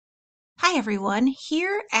Hi everyone,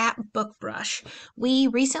 here at BookBrush, we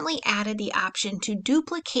recently added the option to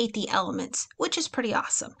duplicate the elements, which is pretty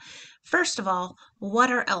awesome. First of all,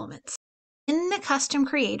 what are elements? In the custom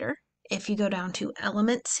creator, if you go down to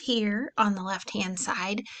elements here on the left-hand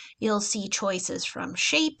side, you'll see choices from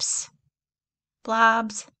shapes,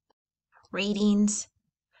 blobs, ratings,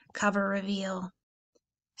 cover reveal,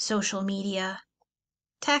 social media,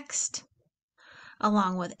 text,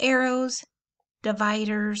 along with arrows,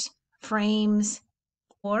 dividers, frames,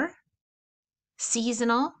 or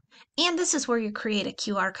seasonal, and this is where you create a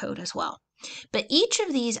QR code as well. But each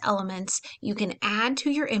of these elements you can add to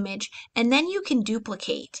your image and then you can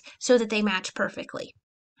duplicate so that they match perfectly.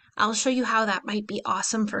 I'll show you how that might be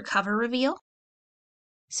awesome for cover reveal.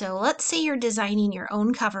 So let's say you're designing your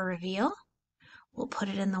own cover reveal. We'll put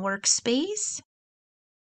it in the workspace.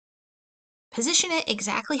 Position it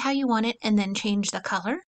exactly how you want it and then change the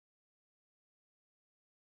color.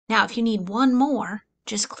 Now if you need one more,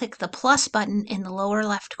 just click the plus button in the lower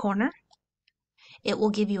left corner. It will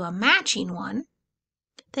give you a matching one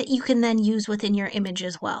that you can then use within your image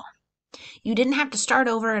as well. You didn't have to start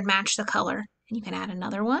over and match the color, and you can add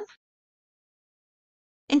another one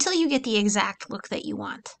until you get the exact look that you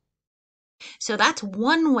want. So that's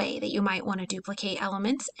one way that you might want to duplicate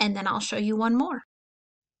elements, and then I'll show you one more.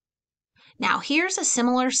 Now here's a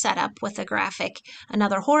similar setup with a graphic,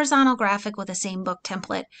 another horizontal graphic with the same book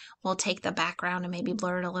template. We'll take the background and maybe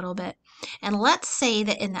blur it a little bit. And let's say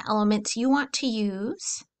that in the elements you want to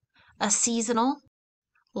use a seasonal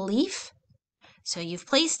leaf. So you've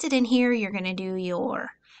placed it in here. You're going to do your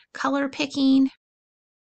color picking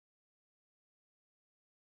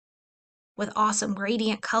with awesome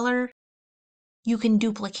gradient color. You can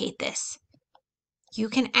duplicate this. You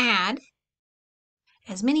can add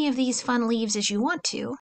as many of these fun leaves as you want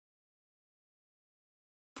to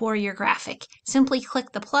for your graphic. Simply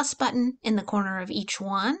click the plus button in the corner of each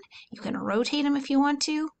one. You can rotate them if you want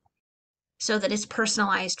to so that it's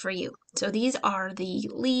personalized for you. So these are the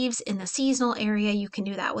leaves in the seasonal area. You can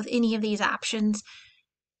do that with any of these options.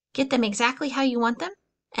 Get them exactly how you want them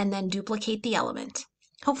and then duplicate the element.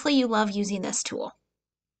 Hopefully you love using this tool.